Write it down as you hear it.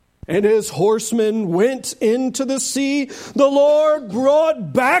and his horsemen went into the sea, the Lord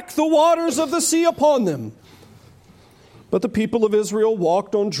brought back the waters of the sea upon them. But the people of Israel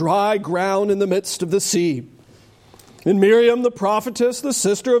walked on dry ground in the midst of the sea. And Miriam, the prophetess, the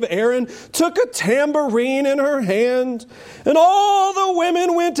sister of Aaron, took a tambourine in her hand, and all the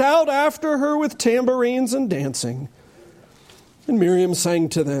women went out after her with tambourines and dancing. And Miriam sang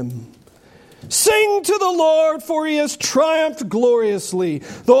to them, "Sing to the Lord, for he has triumphed gloriously.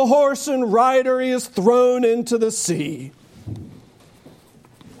 The horse and rider he has thrown into the sea."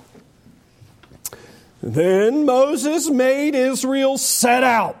 Then Moses made Israel set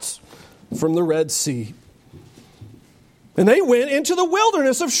out from the Red Sea. And they went into the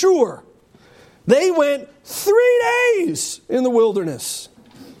wilderness of Shur. They went 3 days in the wilderness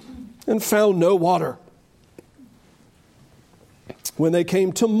and found no water. When they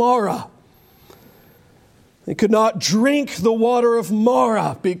came to Marah, they could not drink the water of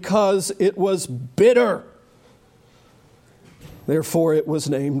Marah because it was bitter. Therefore it was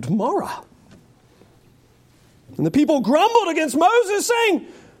named Marah. And the people grumbled against Moses, saying,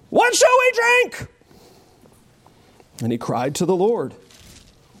 "What shall we drink?" And he cried to the Lord.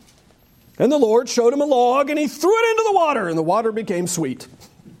 And the Lord showed him a log, and he threw it into the water, and the water became sweet.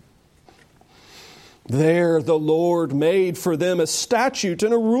 There the Lord made for them a statute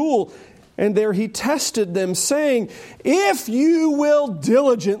and a rule, and there he tested them, saying, "If you will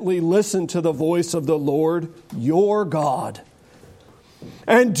diligently listen to the voice of the Lord your God,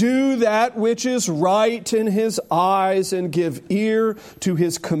 and do that which is right in his eyes, and give ear to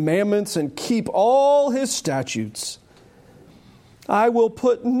his commandments, and keep all his statutes, I will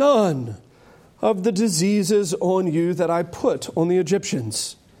put none of the diseases on you that I put on the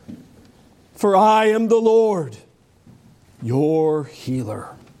Egyptians. For I am the Lord, your healer."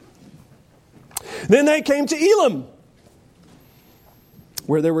 Then they came to Elim,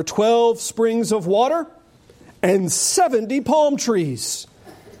 where there were 12 springs of water and 70 palm trees.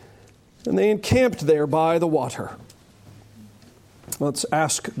 And they encamped there by the water. Let's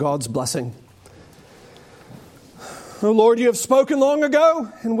ask God's blessing. Oh Lord, you have spoken long ago,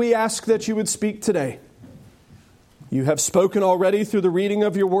 and we ask that you would speak today. You have spoken already through the reading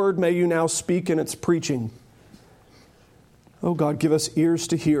of your word. May you now speak in its preaching. Oh God, give us ears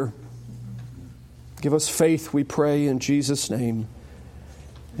to hear. Give us faith, we pray, in Jesus' name.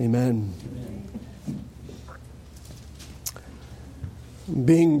 Amen.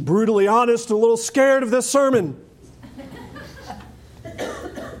 Being brutally honest, a little scared of this sermon.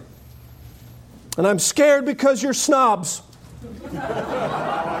 And I'm scared because you're snobs.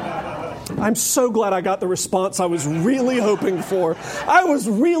 I'm so glad I got the response I was really hoping for. I was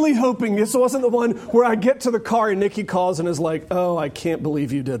really hoping this wasn't the one where I get to the car and Nikki calls and is like, "Oh, I can't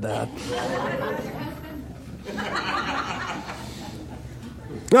believe you did that."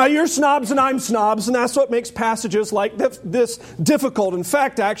 Now, you're snobs and I'm snobs, and that's what makes passages like this difficult. In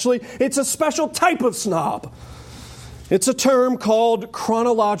fact, actually, it's a special type of snob. It's a term called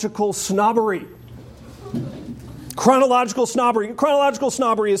chronological snobbery. Chronological snobbery. Chronological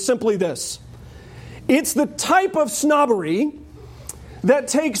snobbery is simply this. It's the type of snobbery that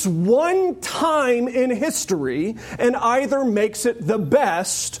takes one time in history and either makes it the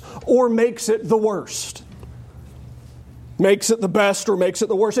best or makes it the worst. Makes it the best or makes it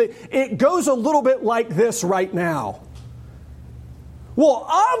the worst. It goes a little bit like this right now. Well,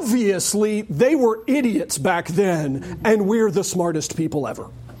 obviously, they were idiots back then, and we're the smartest people ever.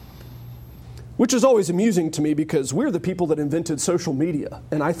 Which is always amusing to me because we're the people that invented social media.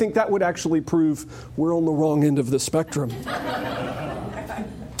 And I think that would actually prove we're on the wrong end of the spectrum.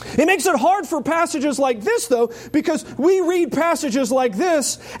 It makes it hard for passages like this, though, because we read passages like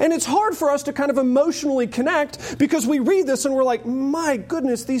this, and it's hard for us to kind of emotionally connect because we read this and we're like, my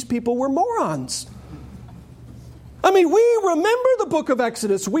goodness, these people were morons. I mean, we remember the book of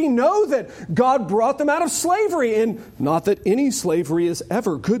Exodus. We know that God brought them out of slavery. And not that any slavery is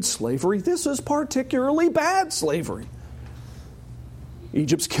ever good slavery. This is particularly bad slavery.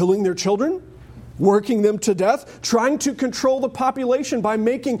 Egypt's killing their children, working them to death, trying to control the population by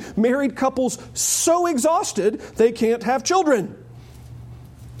making married couples so exhausted they can't have children.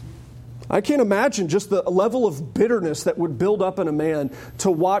 I can't imagine just the level of bitterness that would build up in a man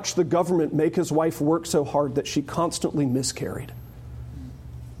to watch the government make his wife work so hard that she constantly miscarried.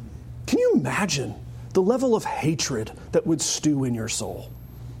 Can you imagine the level of hatred that would stew in your soul?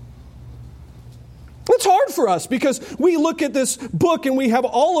 It's hard for us because we look at this book and we have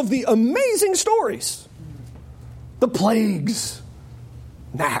all of the amazing stories. The plagues,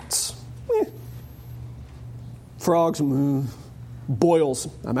 gnats, frogs, boils.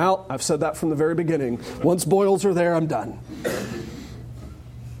 I'm out. I've said that from the very beginning. Once boils are there, I'm done.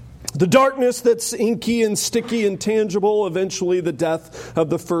 The darkness that's inky and sticky and tangible, eventually the death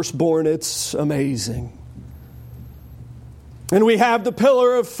of the firstborn. It's amazing. And we have the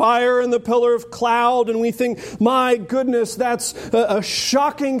pillar of fire and the pillar of cloud, and we think, my goodness, that's a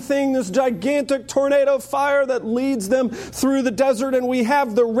shocking thing, this gigantic tornado of fire that leads them through the desert. And we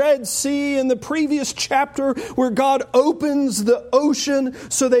have the Red Sea in the previous chapter where God opens the ocean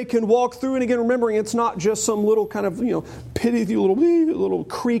so they can walk through. And again, remembering it's not just some little kind of, pitty little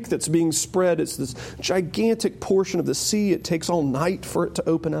creek that's being spread. It's this gigantic portion of the sea. It takes all night for it to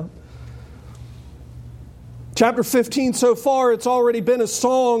open up. Chapter 15 so far, it's already been a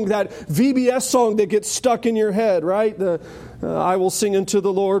song, that VBS song that gets stuck in your head, right? I will sing unto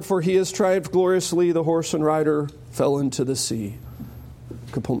the Lord, for he has triumphed gloriously. The horse and rider fell into the sea.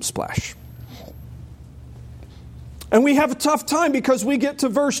 Kapump splash. And we have a tough time because we get to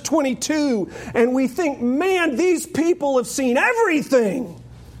verse 22 and we think, man, these people have seen everything.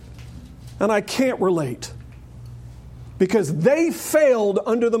 And I can't relate. Because they failed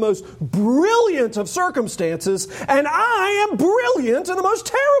under the most brilliant of circumstances, and I am brilliant in the most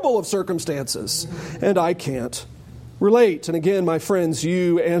terrible of circumstances. And I can't relate. And again, my friends,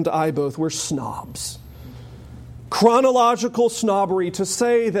 you and I both, we're snobs. Chronological snobbery, to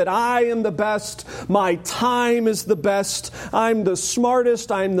say that I am the best, my time is the best, I'm the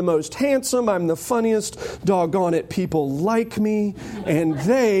smartest, I'm the most handsome, I'm the funniest, doggone it, people like me, and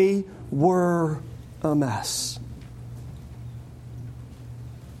they were a mess.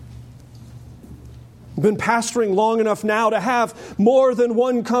 Been pastoring long enough now to have more than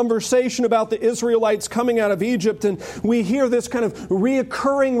one conversation about the Israelites coming out of Egypt, and we hear this kind of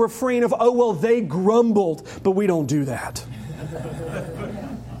reoccurring refrain of, oh, well, they grumbled, but we don't do that.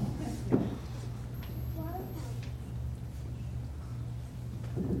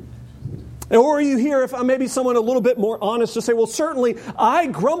 Or you hear, if maybe someone a little bit more honest, to say, well, certainly I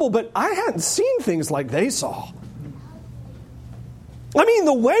grumble, but I hadn't seen things like they saw. I mean,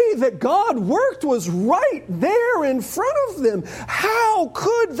 the way that God worked was right there in front of them. How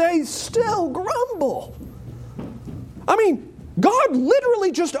could they still grumble? I mean, God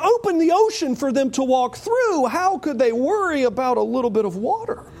literally just opened the ocean for them to walk through. How could they worry about a little bit of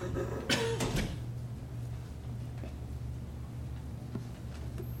water?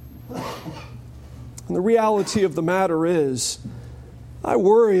 And the reality of the matter is, I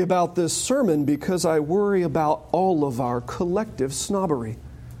worry about this sermon because I worry about all of our collective snobbery.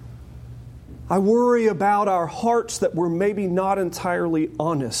 I worry about our hearts that we're maybe not entirely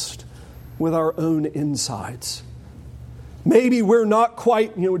honest with our own insides. Maybe we're not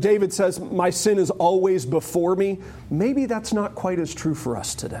quite, David says, my sin is always before me. Maybe that's not quite as true for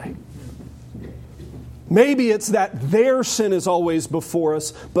us today. Maybe it's that their sin is always before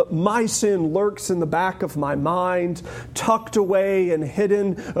us, but my sin lurks in the back of my mind, tucked away and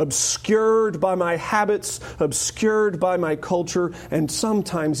hidden, obscured by my habits, obscured by my culture, and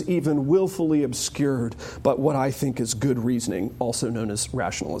sometimes even willfully obscured by what I think is good reasoning, also known as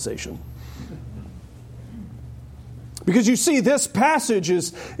rationalization. Because you see, this passage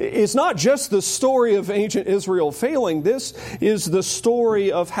is not just the story of ancient Israel failing. This is the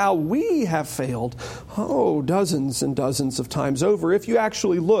story of how we have failed, dozens and dozens of times over. If you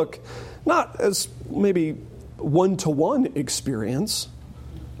actually look, not as maybe one-to-one experience.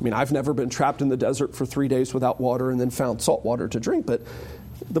 I mean, I've never been trapped in the desert for 3 days without water and then found salt water to drink, but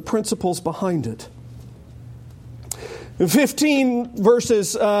the principles behind it. In 15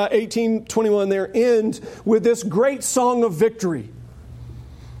 verses 18, 21 there end with this great song of victory.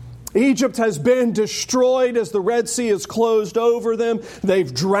 Egypt has been destroyed as the Red Sea is closed over them.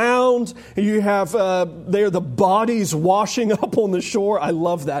 They've drowned. You have there the bodies washing up on the shore. I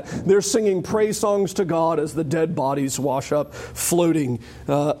love that. They're singing praise songs to God as the dead bodies wash up, floating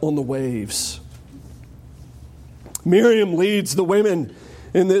on the waves. Miriam leads the women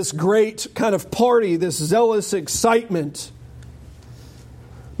in this great kind of party, this zealous excitement.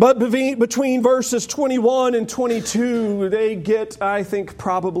 But between verses 21 and 22, they get, I think,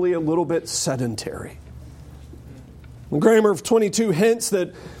 probably a little bit sedentary. The grammar of 22 hints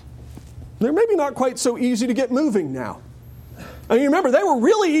that they're maybe not quite so easy to get moving now. I mean, remember, they were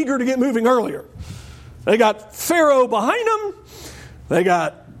really eager to get moving earlier. They got Pharaoh behind them. They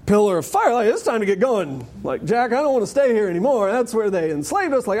got pillar of fire. Like, it's time to get going. Like, Jack, I don't want to stay here anymore. That's where they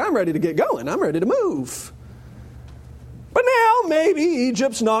enslaved us. Like, I'm ready to get going. I'm ready to move. But now, maybe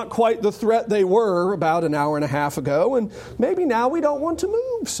Egypt's not quite the threat they were about an hour and a half ago, and maybe now we don't want to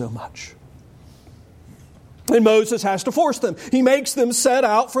move so much. And Moses has to force them. He makes them set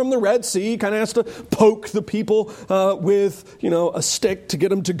out from the Red Sea. He kind of has to poke the people with, a stick to get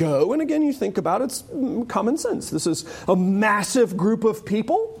them to go. And again, you think about it, it's common sense. This is a massive group of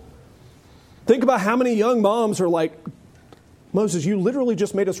people. Think about how many young moms are like, Moses, you literally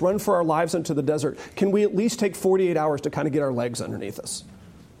just made us run for our lives into the desert. Can we at least take 48 hours to kind of get our legs underneath us?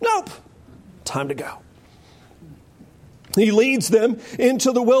 Nope. Time to go. He leads them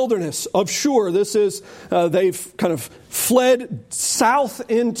into the wilderness of Shur. This is, they've kind of fled south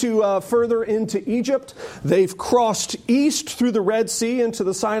into further into Egypt. They've crossed east through the Red Sea into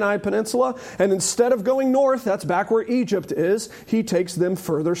the Sinai Peninsula. And instead of going north, that's back where Egypt is, he takes them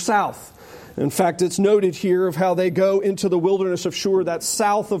further south. In fact, it's noted here of how they go into the wilderness of Shur. That's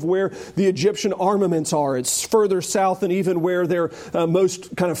south of where the Egyptian armaments are. It's further south than even where their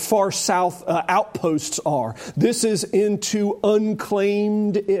most kind of far south outposts are. This is into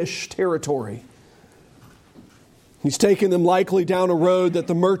unclaimed-ish territory. He's taken them likely down a road that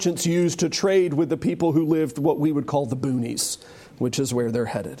the merchants used to trade with the people who lived what we would call the boonies, which is where they're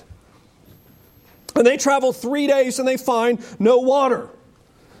headed. And they travel 3 days and they find no water.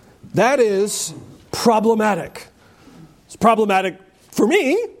 That is problematic. It's problematic for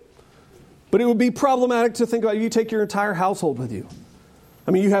me, but it would be problematic to think about if you take your entire household with you.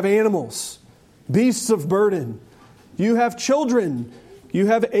 I mean, you have animals, beasts of burden. You have children. You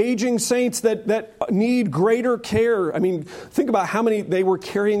have aging saints that need greater care. I mean, think about how many they were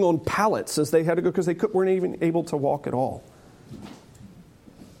carrying on pallets as they had to go because they weren't even able to walk at all.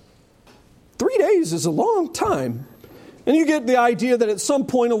 3 days is a long time. And you get the idea that at some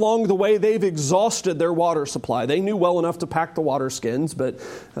point along the way, they've exhausted their water supply. They knew well enough to pack the water skins, but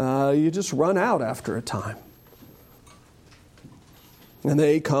you just run out after a time. And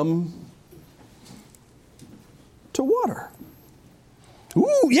they come to water.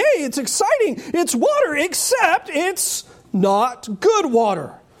 Ooh, yay, it's exciting. It's water, except it's not good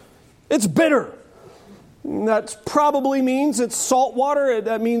water. It's bitter. That probably means it's salt water.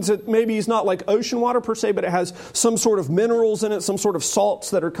 That means it maybe it's not like ocean water per se, but it has some sort of minerals in it, some sort of salts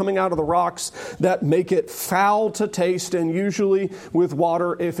that are coming out of the rocks that make it foul to taste. And usually with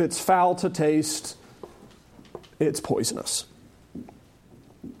water, if it's foul to taste, it's poisonous.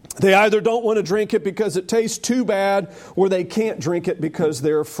 They either don't want to drink it because it tastes too bad, or they can't drink it because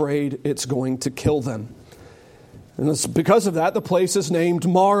they're afraid it's going to kill them. And it's because of that, the place is named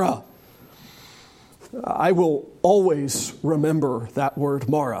Marah. I will always remember that word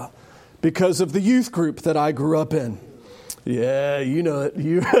Marah because of the youth group that I grew up in. Yeah, you know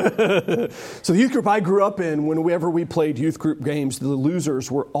it. So the youth group I grew up in, whenever we played youth group games, the losers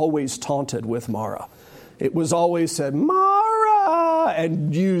were always taunted with Marah. It was always said, Marah,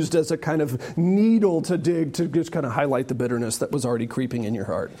 and used as a kind of needle to dig to just kind of highlight the bitterness that was already creeping in your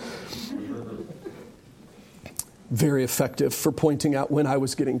heart. Very effective for pointing out when I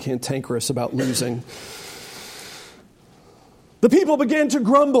was getting cantankerous about losing. The people began to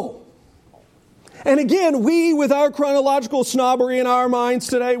grumble. And again, we, with our chronological snobbery in our minds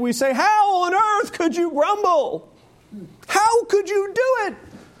today, we say, how on earth could you grumble? How could you do it?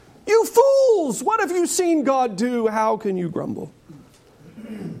 You fools! What have you seen God do? How can you grumble?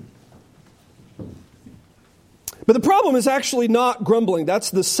 But the problem is actually not grumbling.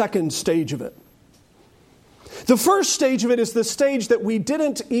 That's the second stage of it. The first stage of it is the stage that we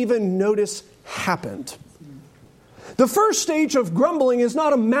didn't even notice happened. The first stage of grumbling is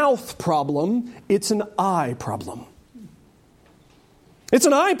not a mouth problem, it's an eye problem. It's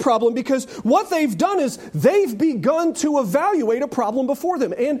an eye problem because what they've done is they've begun to evaluate a problem before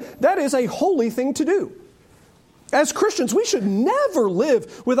them, and that is a holy thing to do. As Christians, we should never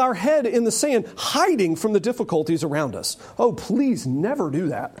live with our head in the sand, hiding from the difficulties around us. Oh, please never do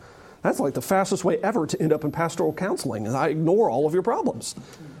that. That's like the fastest way ever to end up in pastoral counseling, and I ignore all of your problems.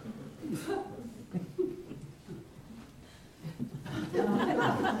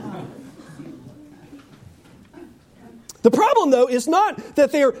 The problem, though, is not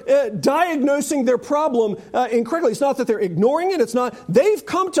that they're diagnosing their problem incorrectly. It's not that they're ignoring it. It's not. They've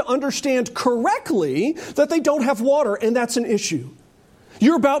come to understand correctly that they don't have water, and that's an issue.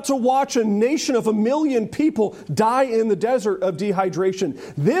 You're about to watch a nation of 1 million people die in the desert of dehydration.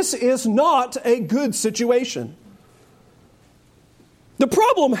 This is not a good situation. The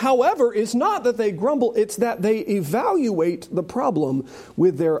problem, however, is not that they grumble, it's that they evaluate the problem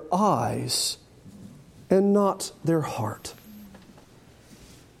with their eyes and not their heart.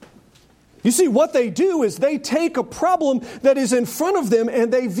 You see, what they do is they take a problem that is in front of them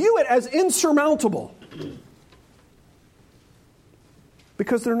and they view it as insurmountable.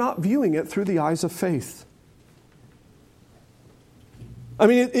 Because they're not viewing it through the eyes of faith. I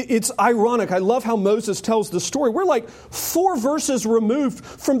mean, it's ironic. I love how Moses tells the story. We're like 4 verses removed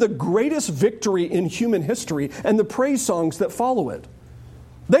from the greatest victory in human history and the praise songs that follow it.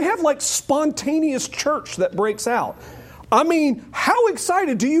 They have like spontaneous church that breaks out. I mean, how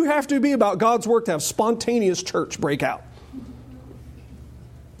excited do you have to be about God's work to have spontaneous church break out?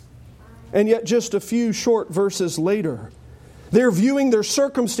 And yet just a few short verses later, they're viewing their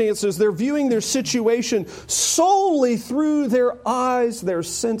circumstances, they're viewing their situation solely through their eyes, their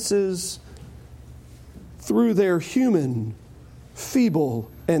senses, through their human, feeble,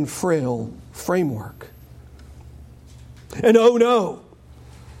 and frail framework. And oh no,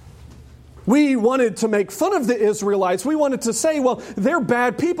 we wanted to make fun of the Israelites. We wanted to say, well, they're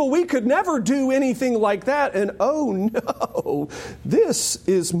bad people. We could never do anything like that. And oh no, this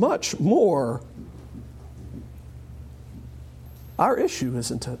is much more our issue,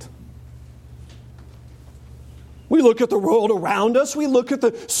 isn't it? We look at the world around us. We look at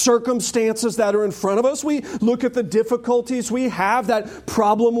the circumstances that are in front of us. We look at the difficulties we have, that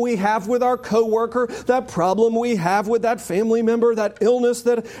problem we have with our coworker, that problem we have with that family member, that illness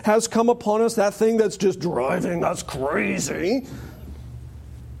that has come upon us, that thing that's just driving us crazy.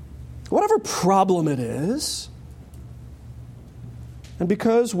 Whatever problem it is. And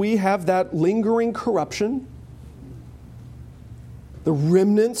because we have that lingering corruption, the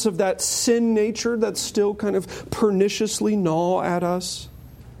remnants of that sin nature that still kind of perniciously gnaw at us,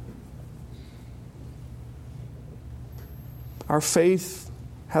 our faith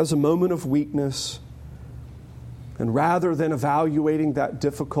has a moment of weakness, and rather than evaluating that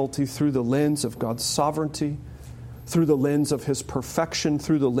difficulty through the lens of God's sovereignty, through the lens of His perfection,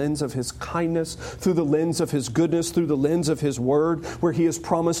 through the lens of His kindness, through the lens of His goodness, through the lens of His Word, where He has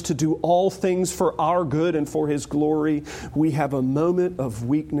promised to do all things for our good and for His glory, we have a moment of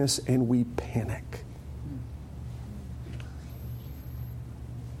weakness and we panic.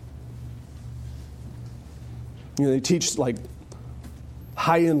 You know, they teach like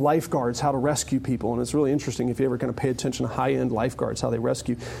high-end lifeguards how to rescue people. And it's really interesting if you ever kind of pay attention to high-end lifeguards, how they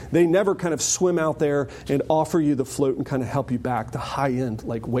rescue. They never kind of swim out there and offer you the float and kind of help you back. The high-end,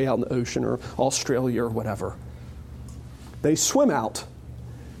 like way out in the ocean or Australia or whatever. They swim out,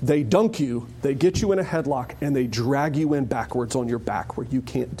 they dunk you, they get you in a headlock, and they drag you in backwards on your back where you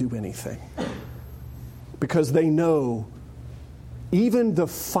can't do anything. Because they know even the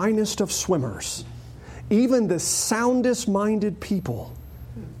finest of swimmers, even the soundest-minded people,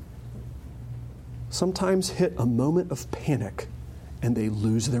 sometimes hit a moment of panic and they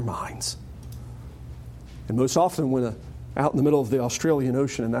lose their minds. And most often when out in the middle of the Australian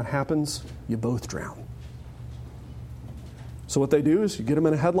Ocean and that happens, you both drown. So what they do is you get them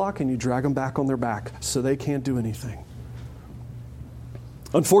in a headlock and you drag them back on their back so they can't do anything.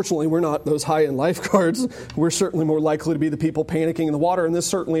 Unfortunately, we're not those high-end lifeguards. We're certainly more likely to be the people panicking in the water, and this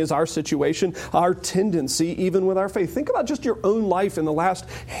certainly is our situation, our tendency, even with our faith. Think about just your own life in the last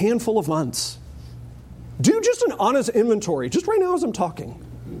handful of months. Do just an honest inventory, just right now as I'm talking.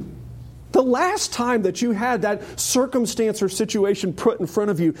 The last time that you had that circumstance or situation put in front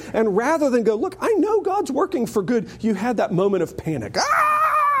of you, and rather than go, look, I know God's working for good, you had that moment of panic.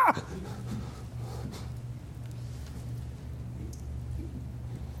 Ah!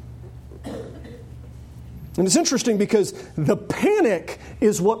 And it's interesting because the panic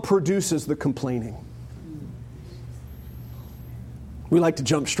is what produces the complaining. We like to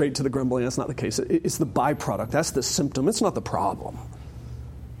jump straight to the grumbling. That's not the case. It's the byproduct. That's the symptom. It's not the problem.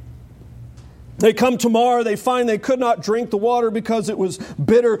 They come to Marah. They find they could not drink the water because it was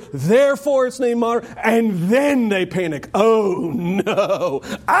bitter. Therefore, it's named Marah. And then they panic. Oh, no.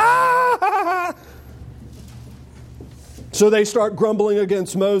 Ah! So they start grumbling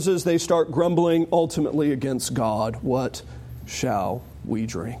against Moses. They start grumbling ultimately against God. What shall we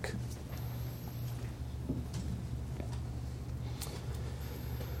drink?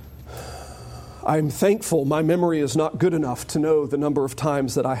 I'm thankful my memory is not good enough to know the number of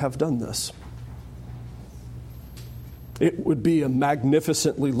times that I have done this. It would be a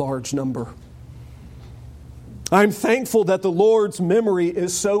magnificently large number. I'm thankful that the Lord's memory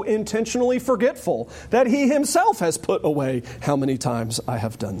is so intentionally forgetful that He Himself has put away how many times I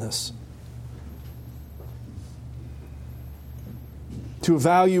have done this. To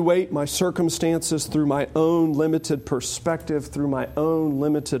evaluate my circumstances through my own limited perspective, through my own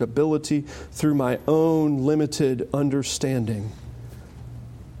limited ability, through my own limited understanding,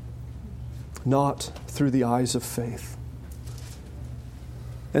 not through the eyes of faith.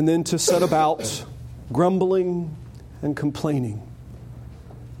 And then to set about grumbling and complaining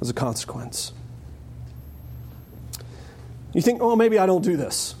as a consequence. You think, oh, maybe I don't do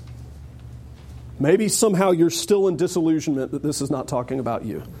this. Maybe somehow you're still in disillusionment that this is not talking about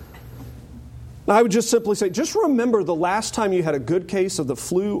you. I would just simply say, just remember the last time you had a good case of the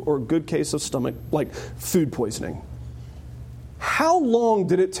flu or a good case of stomach, like food poisoning. How long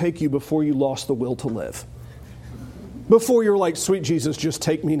did it take you before you lost the will to live? before you're like, sweet Jesus, just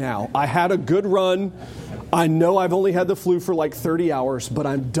take me now. I had a good run. I know I've only had the flu for like 30 hours, but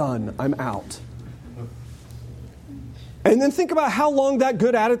I'm done. I'm out. And then think about how long that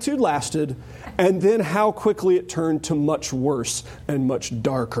good attitude lasted, and then how quickly it turned to much worse and much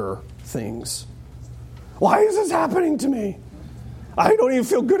darker things. Why is this happening to me? I don't even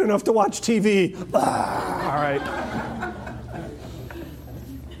feel good enough to watch TV. All right.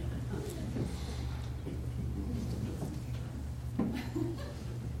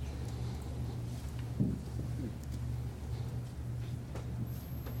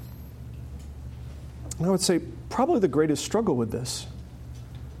 And I would say probably the greatest struggle with this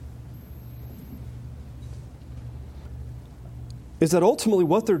is that ultimately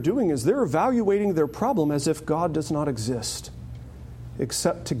what they're doing is they're evaluating their problem as if God does not exist,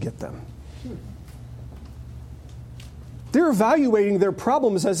 except to get them. They're evaluating their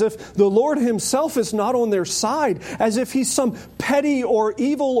problems as if the Lord Himself is not on their side, as if He's some petty or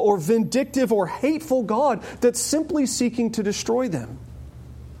evil or vindictive or hateful God that's simply seeking to destroy them.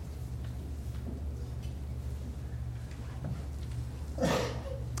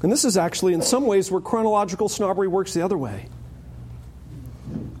 And this is actually, in some ways, where chronological snobbery works the other way.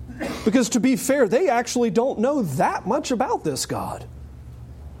 Because to be fair, they actually don't know that much about this God. I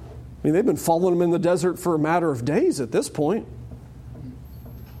mean, they've been following Him in the desert for a matter of days at this point.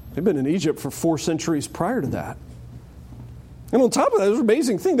 They've been in Egypt for 4 centuries prior to that. And on top of that, there's an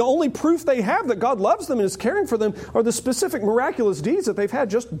amazing thing. The only proof they have that God loves them and is caring for them are the specific miraculous deeds that they've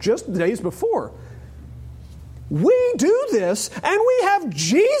had just days before. We do this, and we have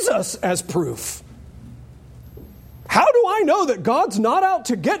Jesus as proof. How do I know that God's not out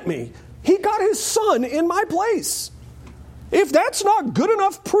to get me? He got His Son in my place. If that's not good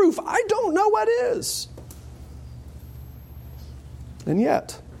enough proof, I don't know what is. And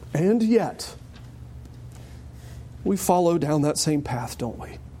yet, we follow down that same path, don't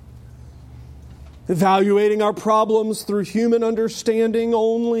we? Evaluating our problems through human understanding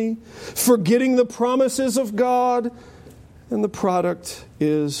only, forgetting the promises of God, and the product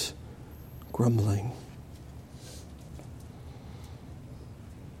is grumbling.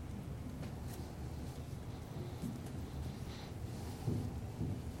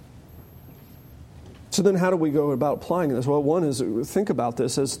 So then how do we go about applying this? Well, one is think about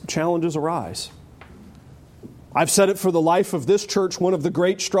this as challenges arise. I've said it for the life of this church, one of the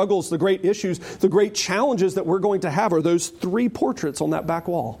great struggles, the great issues, the great challenges that we're going to have are those 3 portraits on that back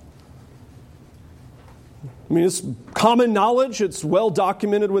wall. I mean, it's common knowledge. It's well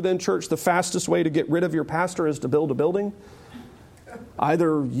documented within church. The fastest way to get rid of your pastor is to build a building.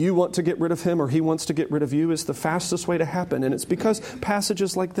 Either you want to get rid of him or he wants to get rid of you is the fastest way to happen. And it's because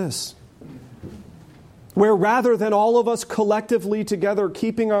passages like this, where rather than all of us collectively together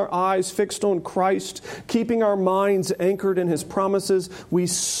keeping our eyes fixed on Christ, keeping our minds anchored in His promises, we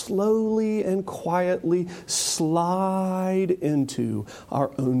slowly and quietly slide into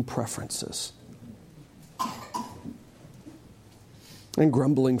our own preferences. And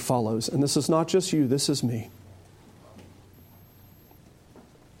grumbling follows. And this is not just you, this is me.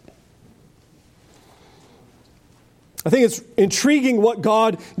 I think it's intriguing what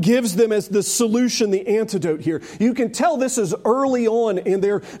God gives them as the solution, the antidote here. You can tell this is early on in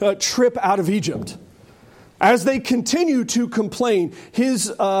their trip out of Egypt. As they continue to complain,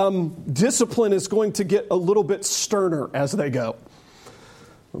 His discipline is going to get a little bit sterner as they go.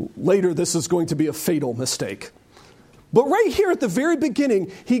 Later, this is going to be a fatal mistake. But right here at the very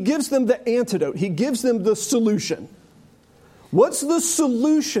beginning, He gives them the antidote. He gives them the solution. What's the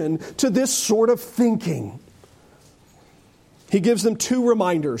solution to this sort of thinking? He gives them 2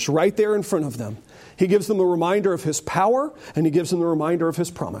 reminders right there in front of them. He gives them a reminder of His power, and He gives them the reminder of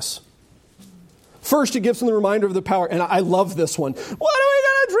His promise. First, He gives them the reminder of the power, and I love this one. What are we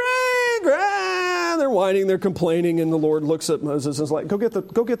going to drink? They're whining, they're complaining, and the Lord looks at Moses and is like, go get the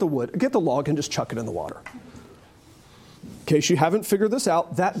wood, get the log, and just chuck it in the water. In case you haven't figured this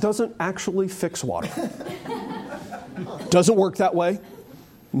out, that doesn't actually fix water. Doesn't work that way.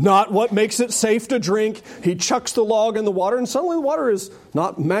 Not what makes it safe to drink. He chucks the log in the water, and suddenly the water is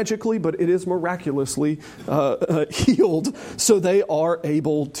not magically, but it is miraculously healed, so they are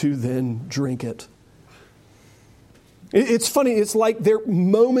able to then drink it. It's funny. It's like they have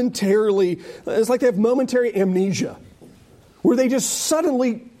momentary amnesia, where they just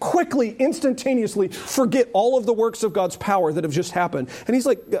suddenly, quickly, instantaneously forget all of the works of God's power that have just happened. And He's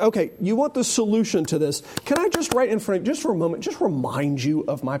like, okay, you want the solution to this. Can I just right in front of you, just for a moment, just remind you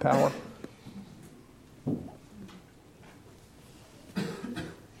of my power?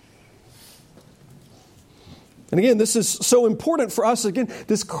 And again, this is so important for us, again,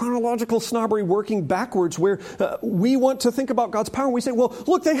 this chronological snobbery working backwards where we want to think about God's power and we say, well,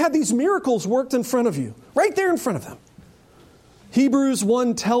 look, they had these miracles worked in front of you, right there in front of them. Hebrews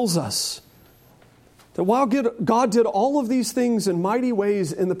 1 tells us that while God did all of these things in mighty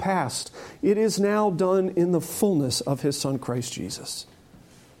ways in the past, it is now done in the fullness of His Son, Christ Jesus.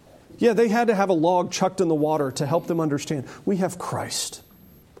 Yeah, they had to have a log chucked in the water to help them understand. We have Christ.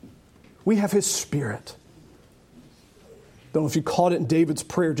 We have His Spirit. Don't know if you caught it in David's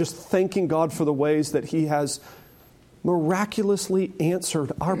prayer, just thanking God for the ways that He has miraculously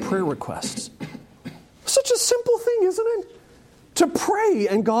answered our prayer requests. Such a simple thing, isn't it? To pray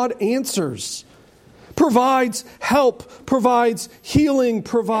and God answers. Provides help, provides healing,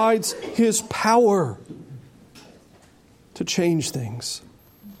 provides His power to change things.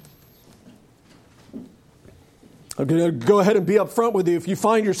 I'm going to go ahead and be up front with you. If you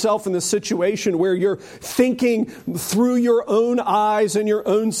find yourself in this situation where you're thinking through your own eyes and your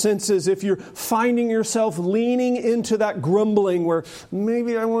own senses, if you're finding yourself leaning into that grumbling where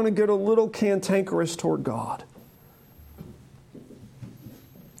maybe I want to get a little cantankerous toward God,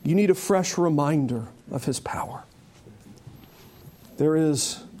 you need a fresh reminder of His power. There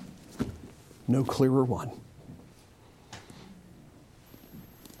is no clearer one.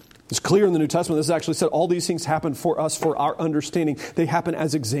 It's clear in the New Testament, this is actually said, all these things happen for us, for our understanding. They happen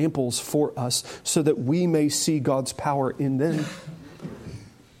as examples for us so that we may see God's power in them.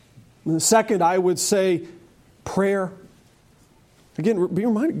 And the second, I would say, prayer. Again, be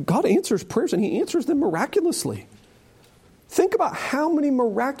reminded, God answers prayers and He answers them miraculously. Think about how many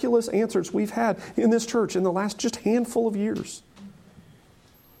miraculous answers we've had in this church in the last just handful of years.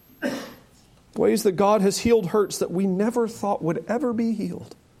 Ways that God has healed hurts that we never thought would ever be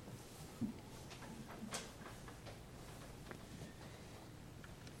healed.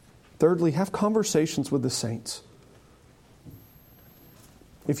 Thirdly, have conversations with the saints.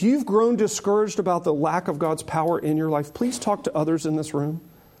 If you've grown discouraged about the lack of God's power in your life, please talk to others in this room.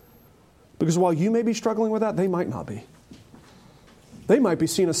 Because while you may be struggling with that, they might not be. They might be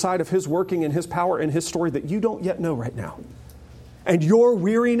seeing a side of His working and His power and His story that you don't yet know right now. And your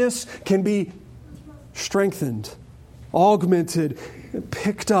weariness can be strengthened, augmented,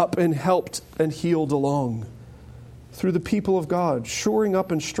 picked up and helped and healed along through the people of God, shoring up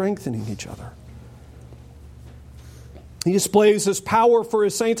and strengthening each other. He displays His power for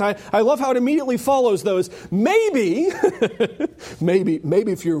His saints. I love how it immediately follows those. Maybe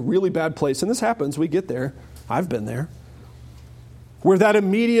if you're in a really bad place, and this happens, we get there. I've been there. Where that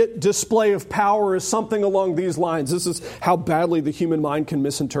immediate display of power is something along these lines. This is how badly the human mind can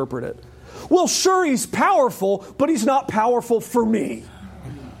misinterpret it. Well, sure, He's powerful, but He's not powerful for me.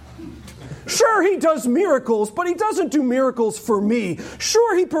 Sure, He does miracles, but He doesn't do miracles for me.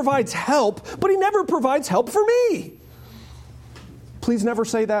 Sure, He provides help, but He never provides help for me. Please never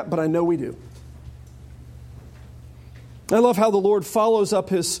say that, but I know we do. I love how the Lord follows up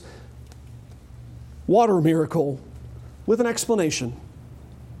His water miracle with an explanation,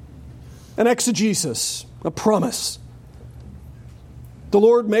 an exegesis, a promise. The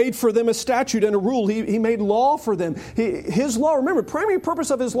Lord made for them a statute and a rule. He made law for them. His law, remember, primary purpose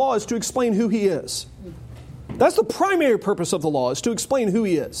of His law is to explain who He is. That's the primary purpose of the law, is to explain who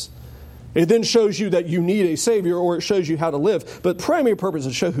He is. It then shows you that you need a Savior, or it shows you how to live. But primary purpose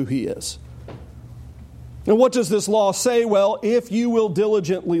is to show who He is. And what does this law say? Well, if you will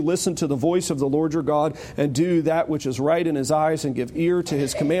diligently listen to the voice of the Lord your God and do that which is right in His eyes and give ear to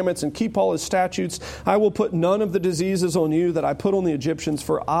His commandments and keep all His statutes, I will put none of the diseases on you that I put on the Egyptians,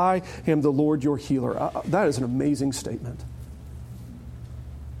 for I am the Lord your healer. That is an amazing statement.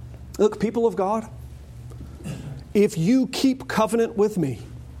 Look, people of God, if you keep covenant with me,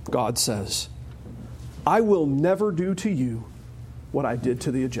 God says, I will never do to you what I did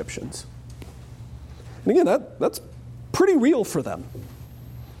to the Egyptians. And again, that's pretty real for them.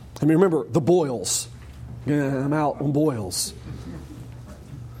 I mean, remember, the boils. Yeah, I'm out on boils.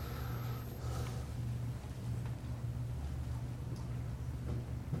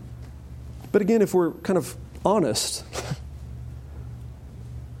 But again, if we're kind of honest,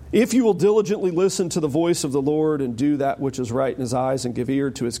 if you will diligently listen to the voice of the Lord and do that which is right in His eyes and give ear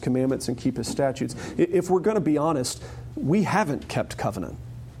to His commandments and keep His statutes, if we're going to be honest, we haven't kept covenant.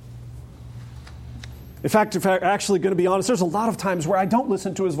 In fact, if I'm actually going to be honest, there's a lot of times where I don't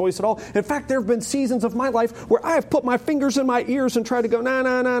listen to His voice at all. In fact, there have been seasons of my life where I have put my fingers in my ears and tried to go, na,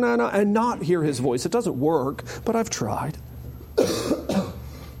 na, na, na, na, and not hear His voice. It doesn't work, but I've tried.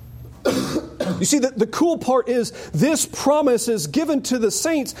 You see, the cool part is this promise is given to the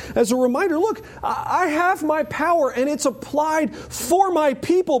saints as a reminder. Look, I have my power and it's applied for my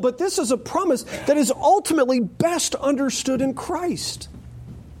people, but this is a promise that is ultimately best understood in Christ.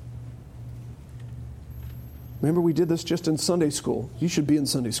 Remember, we did this just in Sunday school. You should be in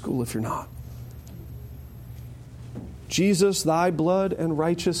Sunday school if you're not. Jesus, thy blood and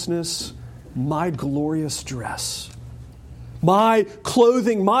righteousness, my glorious dress. My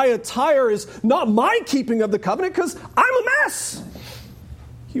clothing, my attire is not my keeping of the covenant because I'm a mess.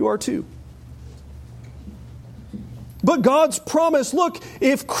 You are too. But God's promise, look,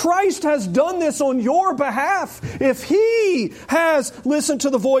 if Christ has done this on your behalf, if He has listened to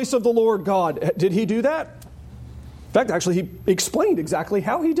the voice of the Lord God, did He do that? In fact, actually, He explained exactly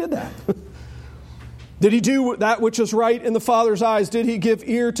how He did that. Did He do that which is right in the Father's eyes? Did He give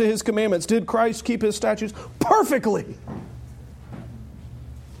ear to His commandments? Did Christ keep His statutes perfectly?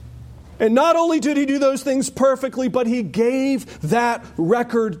 And not only did He do those things perfectly, but He gave that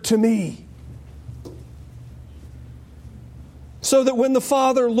record to me. So that when the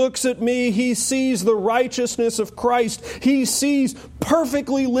Father looks at me, He sees the righteousness of Christ. He sees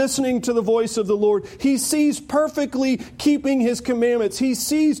perfectly listening to the voice of the Lord. He sees perfectly keeping His commandments. He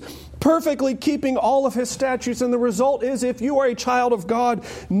sees perfectly keeping all of His statutes. And the result is, if you are a child of God,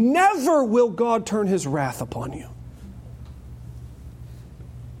 never will God turn His wrath upon you.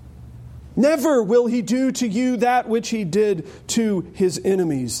 Never will He do to you that which He did to His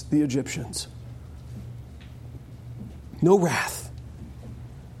enemies, the Egyptians. No wrath.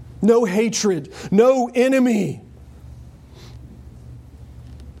 No hatred. No enemy.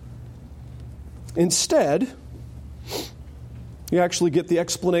 Instead, you actually get the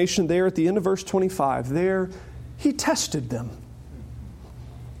explanation there at the end of verse 25. There, He tested them.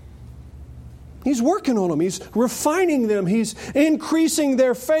 He's working on them. He's refining them. He's increasing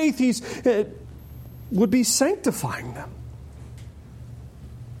their faith. He's would be sanctifying them.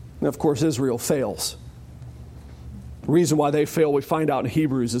 And of course, Israel fails. The reason why they fail, we find out in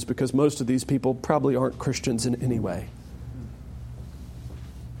Hebrews, is because most of these people probably aren't Christians in any way.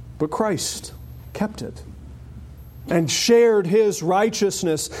 But Christ kept it and shared His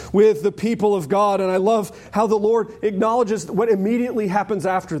righteousness with the people of God. And I love how the Lord acknowledges what immediately happens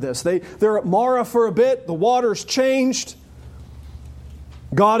after this. They're at Marah for a bit. The water's changed.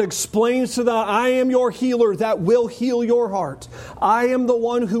 God explains to them, I am your healer that will heal your heart. I am the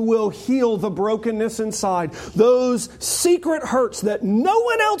one who will heal the brokenness inside. Those secret hurts that no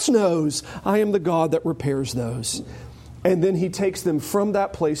one else knows, I am the God that repairs those. And then He takes them from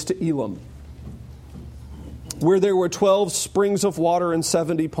that place to Elim, where there were 12 springs of water and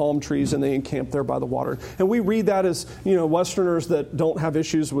 70 palm trees, and they encamped there by the water. And we read that as, Westerners that don't have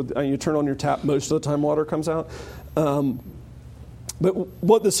issues with, you turn on your tap, most of the time water comes out. But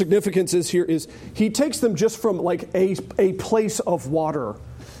what the significance is here is He takes them just from like a place of water.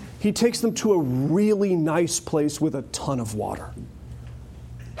 He takes them to a really nice place with a ton of water.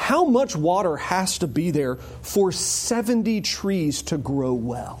 How much water has to be there for 70 trees to grow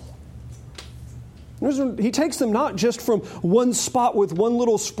well? He takes them not just from one spot with one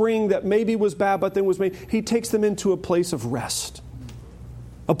little spring that maybe was bad but then was made. He takes them into a place of rest,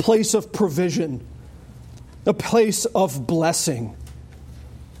 a place of provision, a place of blessing.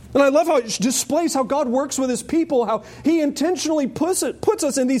 And I love how it displays how God works with His people, how He intentionally puts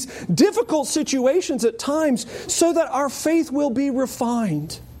us in these difficult situations at times so that our faith will be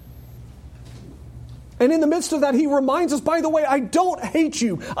refined. And in the midst of that, He reminds us, by the way, I don't hate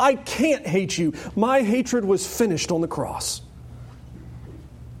you. I can't hate you. My hatred was finished on the cross.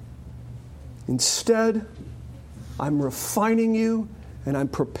 Instead, I'm refining you and I'm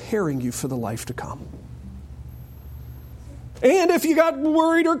preparing you for the life to come. And if you got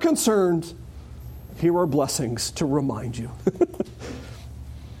worried or concerned, here are blessings to remind you.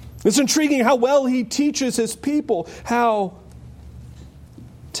 It's intriguing how well He teaches His people, how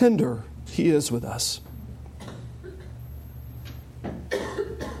tender He is with us.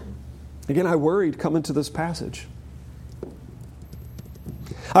 Again, I worried coming to this passage.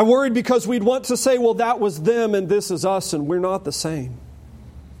 I worried because we'd want to say, well, that was them and this is us and we're not the same.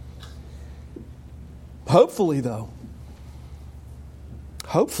 Hopefully,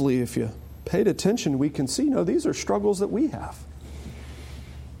 if you paid attention, we can see, no, these are struggles that we have.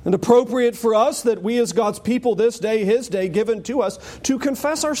 And appropriate for us that we as God's people this day, His day, given to us, to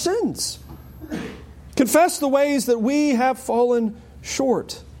confess our sins. Confess the ways that we have fallen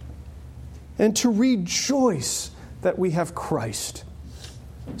short. And to rejoice that we have Christ.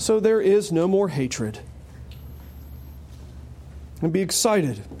 So there is no more hatred. And be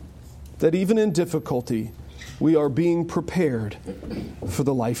excited that even in difficulty, we are being prepared for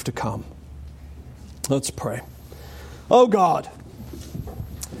the life to come. Let's pray. Oh God,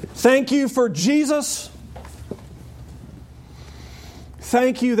 thank you for Jesus.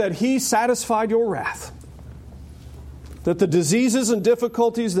 Thank you that He satisfied your wrath. That the diseases and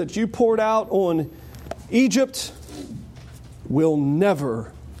difficulties that you poured out on Egypt will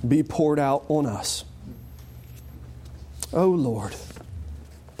never be poured out on us. Oh Lord,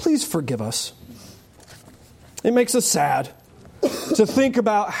 please forgive us. It makes us sad to think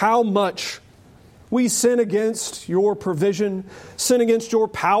about how much we sin against your provision, sin against your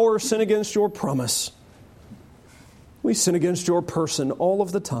power, sin against your promise. We sin against your person all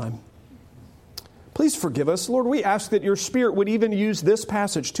of the time. Please forgive us. Lord, we ask that your Spirit would even use this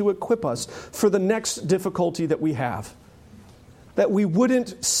passage to equip us for the next difficulty that we have. That we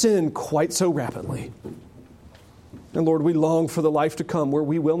wouldn't sin quite so rapidly. And Lord, we long for the life to come where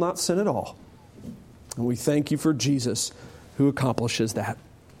we will not sin at all. And we thank you for Jesus who accomplishes that.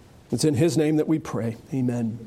 It's in His name that we pray. Amen.